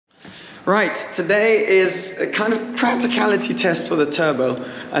Right, today is a kind of practicality test for the turbo.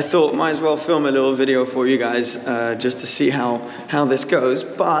 I thought might as well film a little video for you guys just to see how this goes.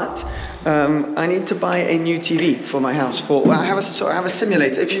 But I need to buy a new TV for my house. I have a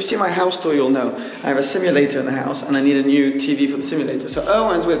simulator. If you see my house tour, you'll know. I have a simulator in the house and I need a new TV for the simulator. So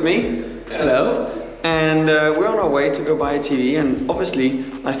Erwan's with me. Hello. And we're on our way to go buy a TV, and obviously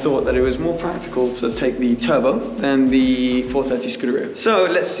I thought that it was more practical to take the turbo than the 430 Scuderia. So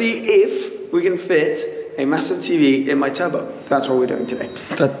let's see if we can fit a massive TV in my turbo. That's what we're doing today.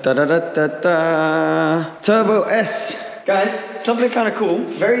 Turbo S. Guys, something kind of cool.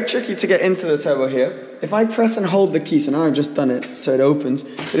 Very tricky to get into the turbo here. If I press and hold the key, so now I've just done it so it opens,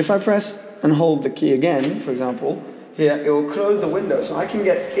 but if I press and hold the key again, for example, here, it will close the window, so I can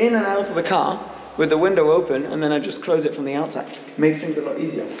get in and out of the car with the window open, and then I just close it from the outside. Makes things a lot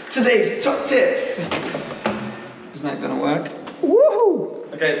easier. Today's top tip. Is that gonna work?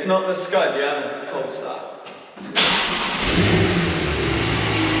 Woohoo! Okay, it's not the Scud, yeah, the cold start.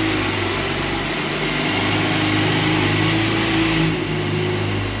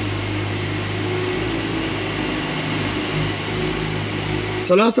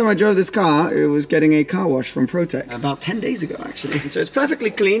 So last time I drove this car, it was getting a car wash from Protec. About 10 days ago, actually. So it's perfectly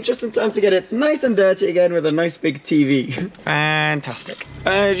clean, just in time to get it nice and dirty again with a nice big TV. Fantastic.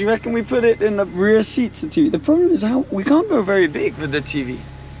 Do you reckon we put it in the rear seats, the TV? The problem is how we can't go very big with the TV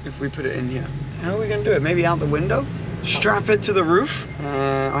if we put it in here. How are we gonna do it? Maybe out the window? Strap it to the roof?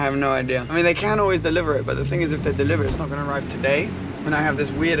 I have no idea. I mean, they can always deliver it, but the thing is, if they deliver it, it's not gonna arrive today. And I have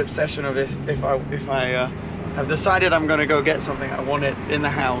this weird obsession of if I I've decided I'm gonna go get something, I want it in the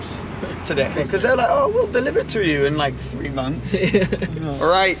house today. Because they're like, oh, we'll deliver it to you in like 3 months. All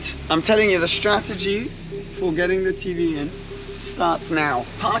right, I'm telling you, the strategy for getting the TV in starts now.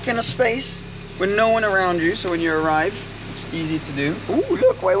 Park in a space with no one around you, so when you arrive, it's easy to do. Ooh,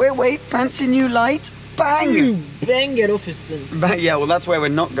 look, wait, fancy new light. Bang! Ooh, Bang & Olufsen. Yeah, well, that's where we're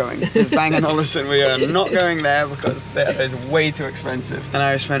not going. It's Bang & Olufsen. We are not going there because that is way too expensive. And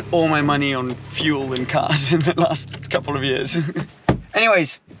I spent all my money on fuel in cars in the last couple of years.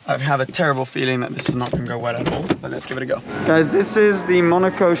 Anyways, I have a terrible feeling that this is not going to go well at all, but let's give it a go. Guys, this is the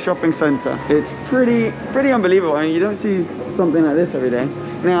Monaco shopping center. It's pretty unbelievable. I mean, you don't see something like this every day.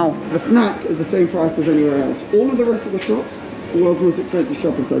 Now, the Fnac is the same price as anywhere else. All of the rest of the shops, the world's most expensive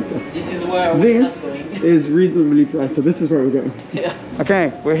shopping center. This is where this is reasonably priced, so this is where we're going. Yeah.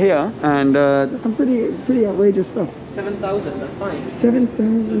 Okay, we're here, and there's some pretty outrageous stuff. 7,000, that's fine.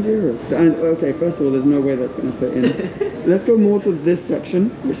 7,000 euros. And okay, first of all, there's no way that's going to fit in. Let's go more towards this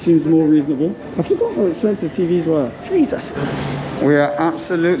section, which seems more reasonable. I forgot how expensive TVs were. Jesus. We are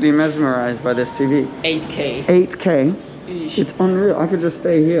absolutely mesmerized by this TV. 8K. 8K. Eesh. It's unreal. I could just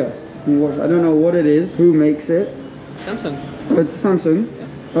stay here and watch. I don't know what it is, who makes it. Samsung. Oh, it's Samsung? Yeah.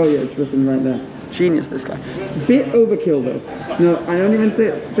 Oh yeah, it's written right there. Genius, this guy. Bit overkill though. No, I don't even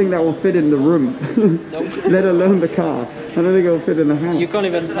think that will fit in the room. Nope. Let alone the car. I don't think it will fit in the house. You can't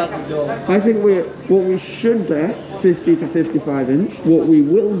even pass the door. I think what we should get, 50 to 55 inch. What we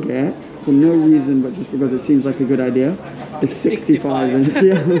will get, for no reason but just because it seems like a good idea, is 65 inch.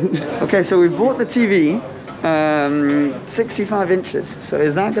 Yeah. Okay, so we bought the TV. 65 inches. So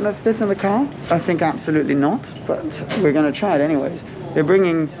is that going to fit in the car? I think absolutely not, but we're going to try it anyways. They're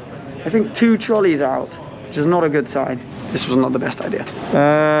bringing, I think, 2 trolleys out, which is not a good sign. This was not the best idea.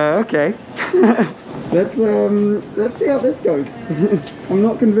 Okay. Let's see how this goes. I'm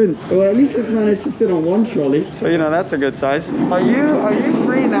not convinced. Well, at least it managed to fit on 1 trolley. So, you know, that's a good size. Are you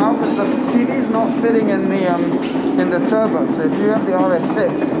free now? Because the TV's not fitting in the turbo. So if you have the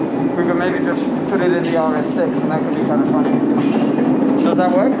RS6, we could maybe just put it in the RS6 and that could be kind of funny. Does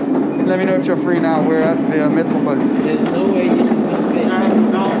that work? Let me know if you're free now. We're at the Metropole. There's no way this is going to fit.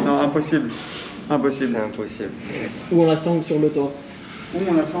 Non, impossible. Impossible. C'est impossible. Ou on l'assemble sur le toit.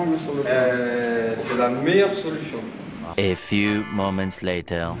 C'est la meilleure solution. A few moments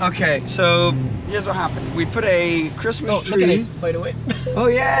later. Okay, so here's what happened. We put a Christmas tree. Look at this, by the way. Oh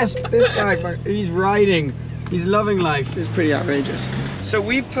yes, this guy, he's riding. He's loving life. It's pretty outrageous. So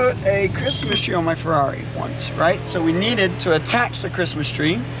we put a Christmas tree on my Ferrari once, right? So we needed to attach the Christmas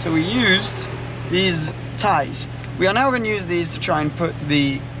tree. So we used these ties. We are now going to use these to try and put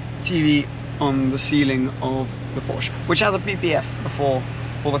the TV on the ceiling of the Porsche, which has a PPF before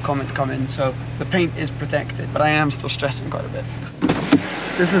all the comments come in, so the paint is protected, but I am still stressing quite a bit.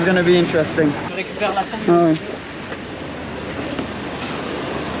 This is going to be interesting. Oh.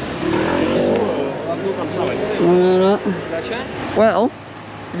 Well,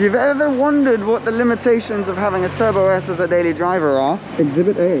 if you've ever wondered what the limitations of having a Turbo S as a daily driver are,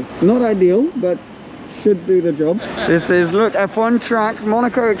 Exhibit A. Not ideal, but should do the job. This is, look, F1 track,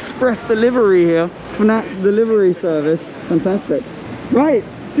 Monaco Express delivery here. Fnac delivery service. Fantastic. Right,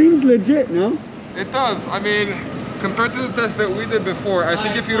 seems legit, no? It does. I mean, compared to the test that we did before, I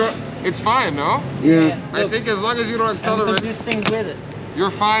think if you don't, it's fine, no? Yeah. I think as long as you don't And accelerate, this thing with it.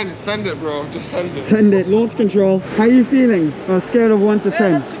 you're fine. Send it, bro. Just send it. Send it, launch control. How are you feeling? On a scale of 1 to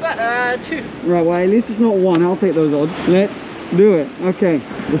 10. Not too bad. 2. Right, well, at least it's not 1. I'll take those odds. Let's do it. Okay,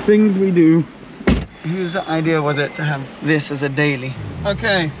 the things we do. Whose idea was it to have this as a daily?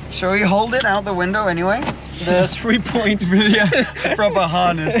 Okay, shall we hold it out the window anyway? The 3 point. Yeah, proper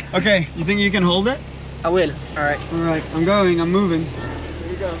harness. Okay, you think you can hold it? I will. Alright. All right, I'm moving. Here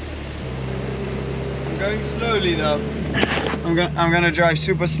we go. I'm going slowly though. I'm gonna drive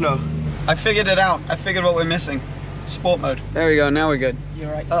super slow. I figured it out. I figured what we're missing. Sport mode. There we go, now we're good.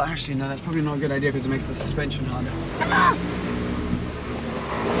 You're right. Oh, actually, no, that's probably not a good idea because it makes the suspension harder.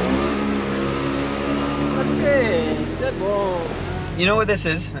 Okay, c'est bon. You know what this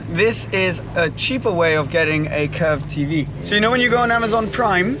is? This is a cheaper way of getting a curved TV. So you know when you go on Amazon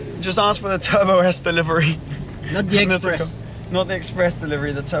Prime, just ask for the Turbo S delivery. Not the Express. Not the Express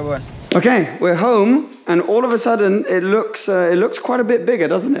delivery, the Turbo S. Okay, we're home, and all of a sudden it looks quite a bit bigger,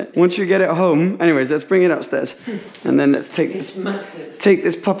 doesn't it? Once you get it home. Anyways, let's bring it upstairs, and then let's take It's massive. take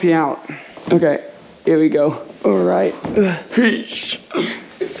this puppy out. Okay, here we go. All right.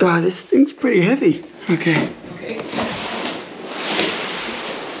 This thing's pretty heavy. Okay. Okay.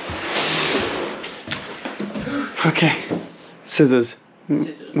 Okay. Scissors.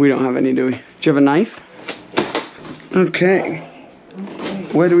 Scissors. We don't have any, do we? Do you have a knife? Okay.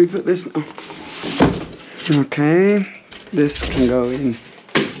 Where do we put this now? Okay. This can go in.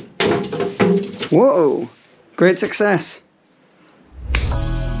 Whoa. Great success.